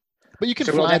 But you can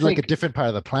fly like a different part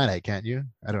of the planet, can't you?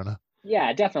 I don't know.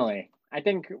 Yeah, definitely. I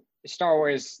think the Star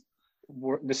Wars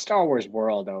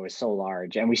world, though, is so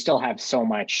large, and we still have so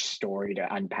much story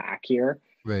to unpack here.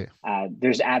 Right.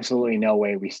 There's absolutely no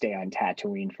way we stay on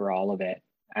Tatooine for all of it.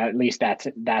 At least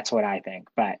that's what I think.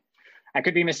 But I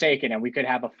could be mistaken, and we could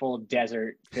have a full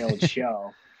desert-filled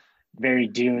show, very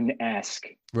Dune-esque.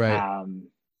 Right.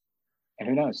 And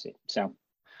who knows? So.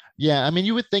 Yeah, I mean,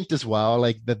 you would think as well,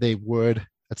 like that they would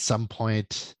at some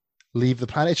point leave the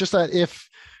planet. It's just that if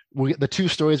the two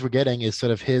stories we're getting is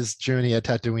sort of his journey at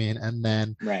Tatooine,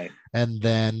 and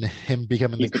then him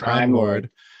becoming the crime lord.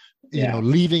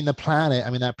 Leaving the planet. I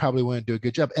mean, that probably wouldn't do a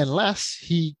good job unless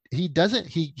he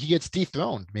gets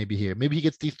dethroned. Maybe he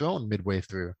gets dethroned midway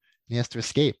through. He has to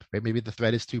escape. Right? Maybe the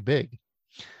threat is too big.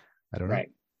 I don't know. Right.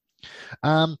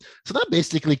 So that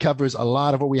basically covers a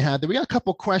lot of what we had. We got a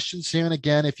couple questions here, and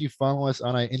again, if you follow us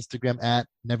on our Instagram at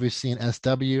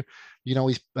NeverSeenSW, you can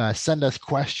always send us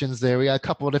questions there. We got a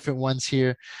couple of different ones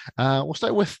here. We'll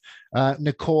start with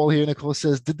Nicole here. Nicole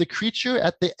says, did the creature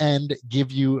at the end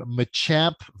give you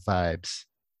Machamp vibes?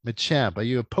 Machamp, are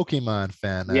you a Pokemon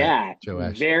fan? Yeah,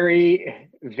 Joash? Very,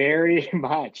 very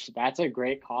much. That's a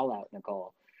great call out,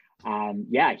 Nicole.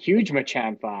 Huge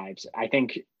Machamp vibes. I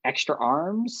think extra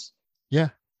arms. Yeah.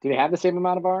 Do they have the same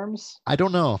amount of arms? I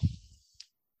don't know.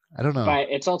 But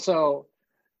it's also,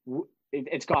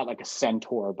 it's got like a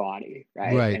centaur body,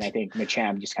 right? Right. And I think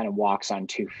Machamp just kind of walks on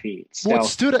 2 feet. Well,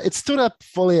 So it stood up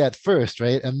fully at first,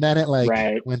 right? And then it like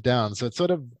right, went down. So it's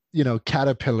sort of,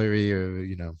 caterpillary or,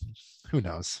 who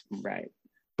knows. right,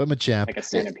 But Machamp, like a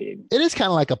centipede. it is kind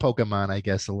of like a Pokemon, I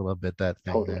guess, a little bit, that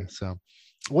thing Totally. there. So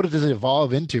what does it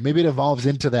evolve into? Maybe it evolves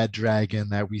into that dragon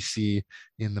that we see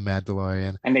in the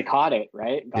Mandalorian. And they caught it,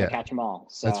 right? Got to Yeah. catch them all.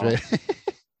 So That's right.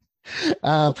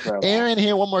 throw that. Aaron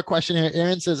here, one more question here.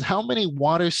 Aaron says, how many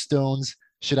water stones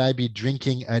should I be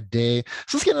drinking a day?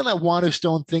 So let's get on that water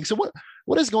stone thing. So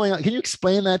what is going on? Can you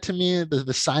explain that to me?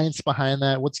 The science behind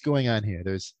that? What's going on here?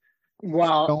 There's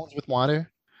stones with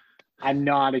water? I'm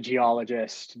not a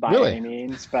geologist by Really? any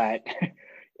means, but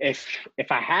if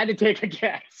I had to take a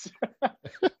guess,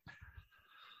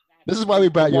 This is why we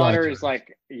brought you on. water is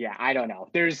like, yeah, I don't know.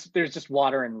 There's just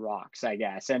water and rocks, I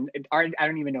guess, and I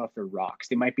don't even know if they're rocks.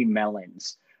 They might be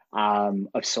melons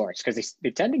of sorts, because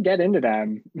they tend to get into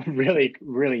them really,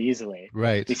 really easily.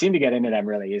 Right. They seem to get into them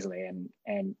really easily,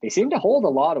 and they seem to hold a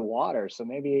lot of water. So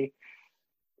maybe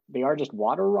they are just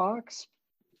water rocks.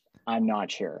 I'm not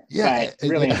sure. Yeah, but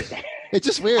really, it's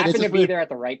just weird. happen It's to just be weird. there at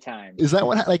the right time. Is that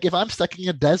what, like, if I'm stuck in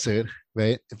a desert,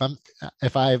 right? I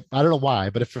don't know why,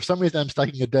 but if for some reason I'm stuck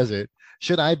in a desert,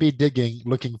 should I be digging,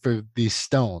 looking for these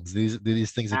stones? These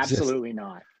things exist? Absolutely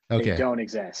not. Okay. They don't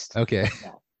exist. Okay.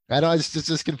 No. I know, it's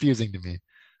just confusing to me.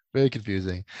 Very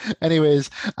confusing. Anyways,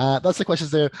 that's the questions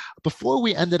there. Before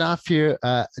we end it off here,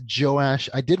 Joash,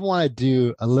 I did want to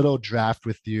do a little draft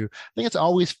with you. I think it's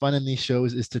always fun in these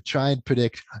shows is to try and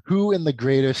predict who in the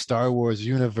greater Star Wars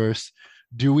universe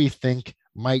do we think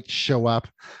might show up.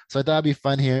 So I thought it'd be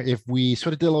fun here if we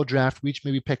sort of did a little draft. We each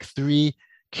maybe pick 3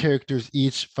 characters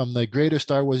each from the greater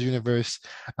Star Wars universe,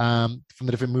 from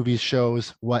the different movies,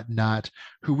 shows, whatnot,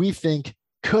 who we think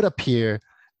could appear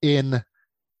in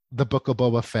the Book of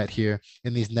Boba Fett here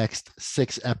in these next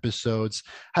 6 episodes.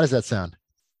 How does that sound?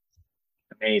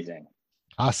 Amazing.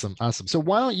 Awesome. So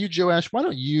why don't you, Joash,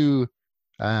 you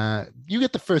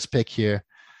get the first pick here.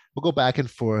 We'll go back and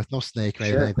forth, no snake or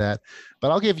anything Sure. like that.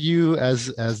 But I'll give you as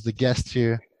the guest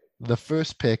here the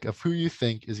first pick of who you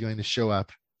think is going to show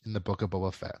up in the Book of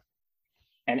Boba Fett.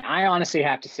 And I honestly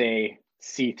have to say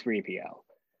C-3PO.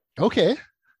 Okay.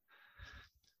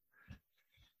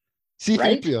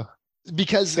 C-3PO.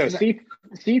 Because So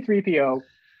C-3PO,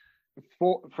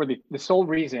 for the sole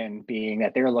reason being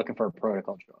that they're looking for a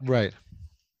protocol droid. right.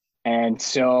 And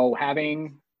so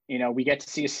having, we get to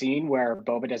see a scene where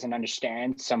Boba doesn't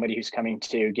understand somebody who's coming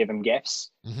to give him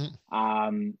gifts.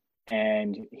 Mm-hmm.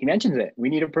 And he mentions it. We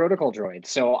need a protocol droid.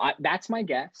 So that's my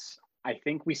guess. I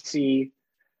think we see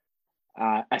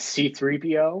a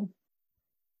C-3PO,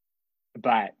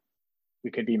 but we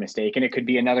could be mistaken. It could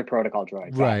be another protocol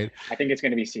droid. Right. I think it's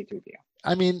going to be C-3PO.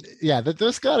 I mean, yeah,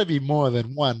 there's got to be more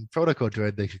than one protocol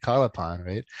droid they could call upon,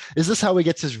 right? Is this how he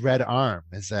gets his red arm?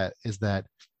 Is that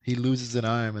he loses an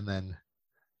arm and then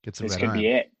gets a This red could arm? be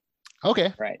it.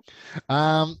 Okay. Right.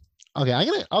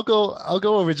 Okay, I'll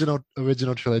go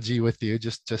original trilogy with you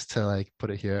just to like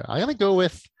put it here. I'm gonna go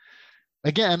with,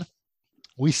 again,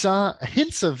 we saw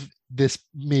hints of this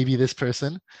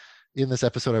person in this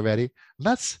episode already, and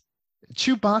that's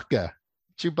Chewbacca.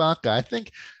 I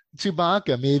think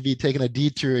Chewbacca may be taking a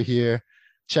detour here,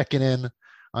 checking in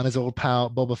on his old pal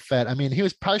Boba Fett. I mean, he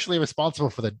was partially responsible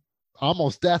for the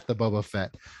almost death of Boba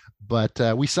Fett, but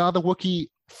we saw the Wookiee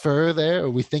fur there, or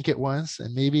we think it was,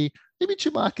 and maybe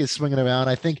Chewbacca is swinging around.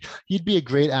 I think he'd be a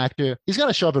great actor. He's going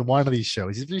to show up in one of these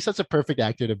shows. He's such a perfect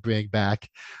actor to bring back,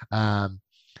 a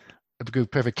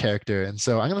good, perfect character. And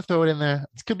so I'm going to throw it in there.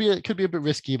 It could be a bit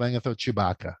risky, but I'm going to throw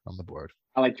Chewbacca on the board.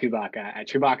 I like Chewbacca.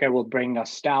 Chewbacca will bring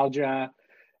nostalgia.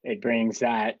 It brings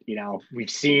that, we've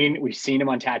seen him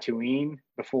on Tatooine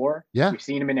before. Yeah. We've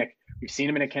seen him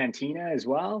in a cantina as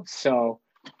well. So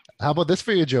how about this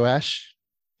for you, Joash?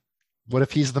 What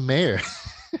if he's the mayor?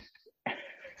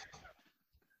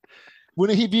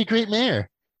 Wouldn't he be a great mayor?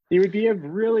 he would be a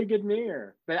really good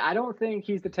mayor, but I don't think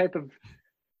he's the type of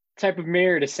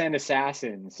mayor to send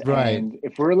assassins. Right. And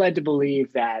if we're led to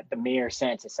believe that the mayor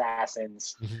sent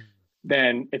assassins,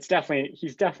 then he's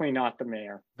definitely not the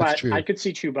mayor. That's But true. I could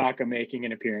see Chewbacca making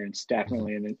an appearance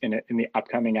definitely in the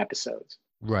upcoming episodes.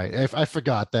 Right. I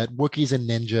forgot that Wookiees and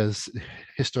ninjas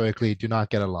historically do not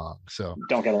get along. So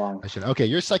Don't get along. I should. Okay,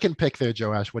 your second pick there,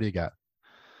 Joash. What do you got?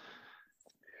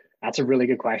 That's a really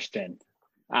good question.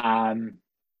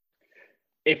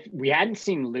 If we hadn't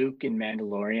seen Luke in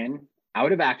Mandalorian, I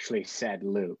would have actually said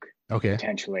Luke Okay.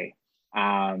 potentially,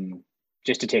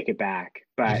 just to take it back.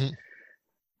 But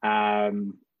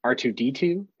Mhm.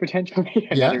 R2-D2 potentially,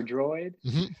 Yeah. another droid.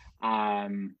 Mhm.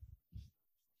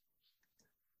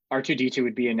 R2D2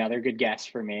 would be another good guess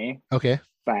for me, Okay.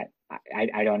 but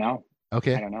I don't know.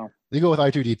 Okay. I don't know. You go with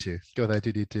R2D2. Go with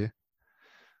R2D2.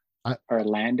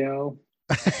 Orlando.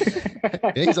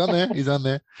 Yeah, he's on there. He's on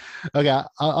there. Okay,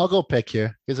 I'll go pick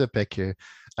here. Here's a pick here.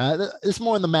 It's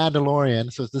more in the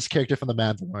Mandalorian, so it's this character from the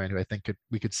Mandalorian who I think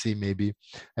we could see maybe.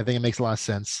 I think it makes a lot of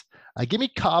sense. Give me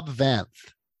Cobb Vanth.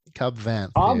 Cobb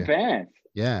Vanth. Cobb here. Vanth.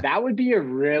 Yeah. That would be a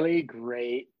really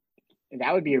great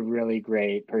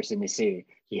person to see.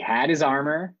 He had his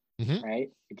armor, Mhm. right?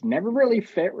 It never really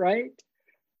fit right,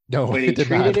 No, but he it did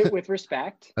treated not. it with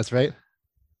respect. That's right.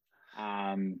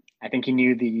 I think he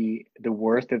knew the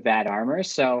worth of that armor.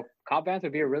 So Cobb Vanth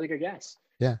would be a really good guess.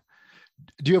 Yeah.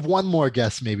 Do you have one more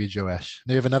guess, maybe, Joash?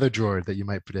 Do you have another droid that you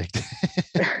might predict?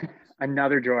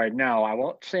 Another droid. No, I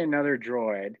won't say another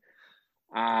droid.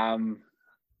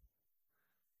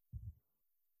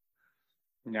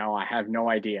 No, I have no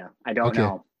idea. I don't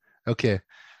know. Okay.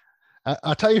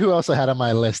 I'll tell you who else I had on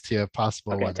my list here,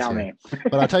 possible Okay, ones. tell here. me.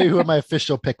 But I'll tell you who my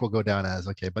official pick will go down as.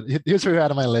 Okay, but here's who I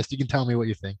had on my list. You can tell me what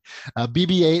you think.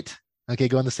 BB-8. Okay,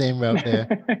 going the same route there.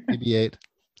 BB-8.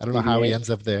 I don't know how he BB-8. ends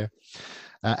up there.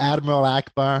 Admiral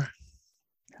Akbar.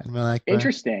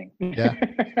 Interesting. Yeah.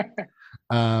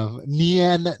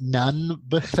 Nien Nunb.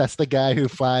 That's the guy who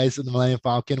flies in the Millennium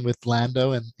Falcon with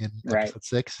Lando in Right. episode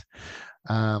 6.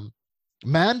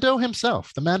 Mando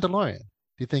himself, the Mandalorian. Do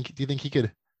you think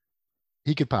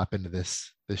he could pop into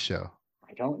this show?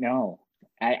 I don't know.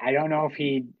 I don't know if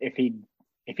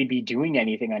he'd be doing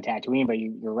anything on Tatooine, but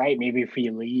you're right. Maybe if he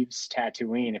leaves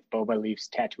Tatooine, if Boba leaves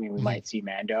Tatooine, we might see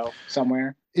Mando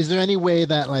somewhere. Is there any way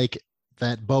that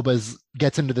that Boba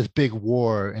gets into this big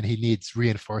war and he needs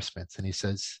reinforcements and he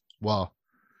says, well,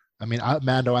 I mean,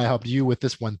 Mando, I helped you with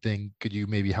this one thing. Could you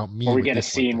maybe help me? Or we with get a this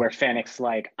one scene thing? where Fennec's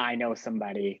like, I know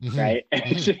somebody, Mhm, right?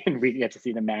 mhm. And we get to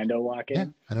see the Mando walk in. Yeah,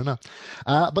 I don't know.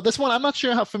 But this one, I'm not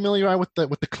sure how familiar you are with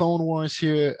the Clone Wars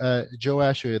here,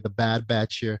 Joash, or the Bad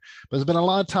Batch here. But there's been a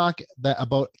lot of talk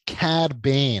about Cad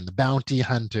Bane, the bounty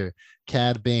hunter.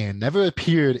 Cad Bane never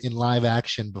appeared in live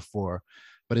action before,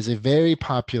 but is a very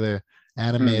popular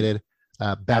animated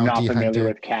I'm bounty not familiar hunter.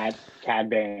 with Cad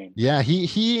Bane. Yeah,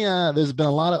 he there's been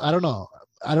a lot of I don't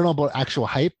know about actual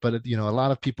hype, but a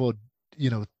lot of people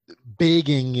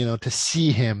begging to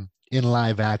see him in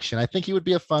live action. I think he would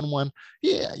be a fun one.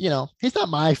 Yeah, he's not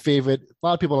my favorite. A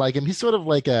lot of people like him. He's sort of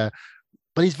like but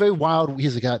he's very wild.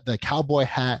 He's got the cowboy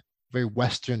hat, very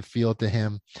Western feel to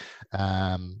him.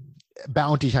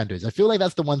 Bounty hunters. I feel like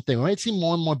that's the one thing. We might see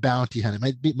more and more bounty hunters.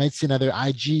 Might see another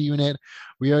IG unit.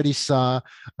 We already saw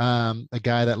a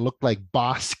guy that looked like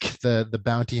Bosk, the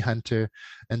bounty hunter.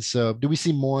 And so, do we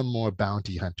see more and more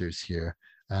bounty hunters here?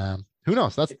 Who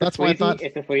knows? That's why I thought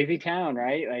It's a sleazy town,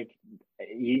 right? Like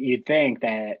you'd think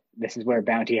that this is where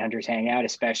bounty hunters hang out,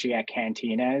 especially at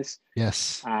cantinas.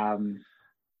 yes.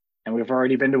 And we've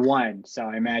already been to one, so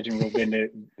I imagine we've been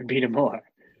to more.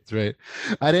 That's right.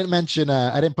 I didn't mention.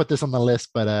 I didn't put this on the list,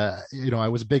 but I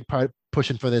was a big part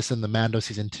pushing for this in the Mando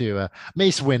season 2.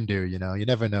 Mace Windu. You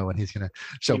never know when he's gonna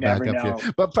show You back never up know.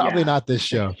 here, but probably Yeah. not this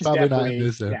show. He's Probably not in definitely-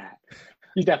 this show. Yeah,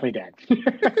 he's definitely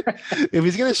dead. If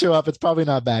he's gonna show up, it's probably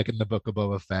not back in the Book of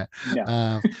Boba Fett.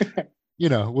 No.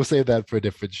 We'll save that for a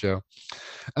different show.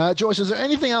 George, is there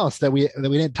anything else that we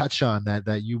didn't touch on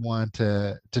that you want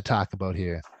to talk about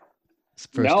here? This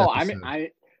first No, episode.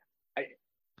 I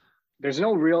there's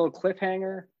no real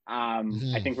cliffhanger.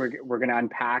 Mhm. I think we're going to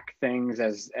unpack things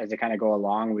as they kind of go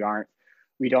along.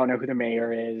 We don't know who the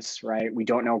mayor is, right? We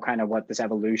don't know kind of what this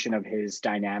evolution of his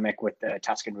dynamic with the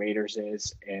Tusken Raiders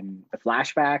is in the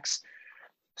flashbacks.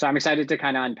 So I'm excited to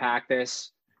kind of unpack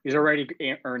this. He's already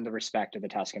earned the respect of the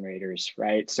Tusken Raiders,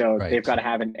 right? So Right. they've got to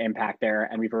have an impact there.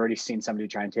 And we've already seen somebody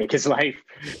try and take his life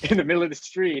in the middle of the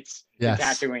streets Yes.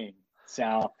 in Tatooine.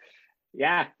 So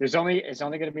yeah, it's only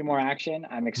going to be more action.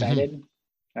 I'm excited,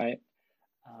 right?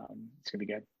 It's gonna be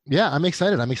good. Yeah, I'm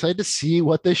excited. I'm excited to see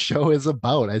what this show is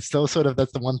about. I still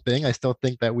that's the one thing. I still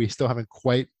think that we still haven't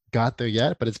quite got there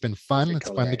yet, but it's been fun. It's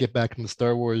fun to get back in the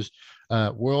Star Wars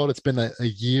world. It's been a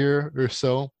year or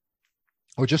so,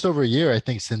 or just over a year, I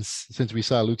think, since we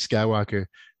saw Luke Skywalker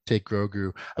take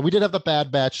Grogu. We did have the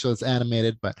Bad Batch, so it's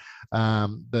animated, but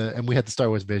and we had the Star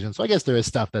Wars Vision. So I guess there is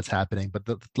stuff that's happening. But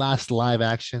the last live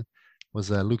action was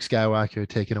Luke Skywalker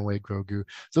taking away Grogu.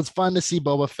 So it's fun to see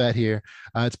Boba Fett here.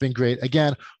 It's been great.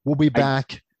 Again, we'll be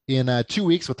back in 2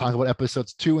 weeks. We'll talk about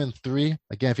episodes 2 and 3.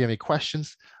 Again, if you have any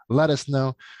questions, let us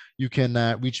know. You can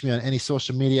reach me on any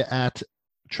social media at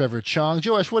Trevor Chong.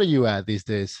 Joash, what are you at these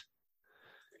days?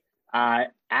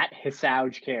 At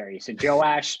Hisauj Carey. So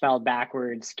Joash spelled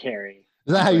backwards Carey.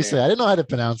 Is that how you say it? I didn't know how to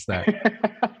pronounce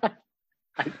that.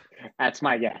 That's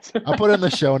my guess. I'll put it in the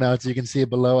show notes. You can see it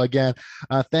below. Again,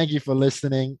 thank you for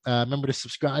listening. Remember to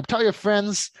subscribe. Tell your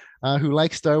friends who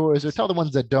like Star Wars, or tell the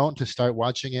ones that don't to start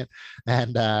watching it.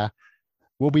 And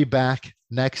we'll be back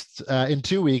next in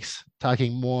 2 weeks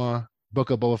talking more Book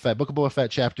of Boba Fett. Book of Boba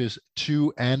Fett chapters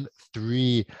 2 and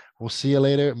 3. We'll see you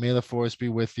later. May the Force be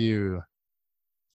with you.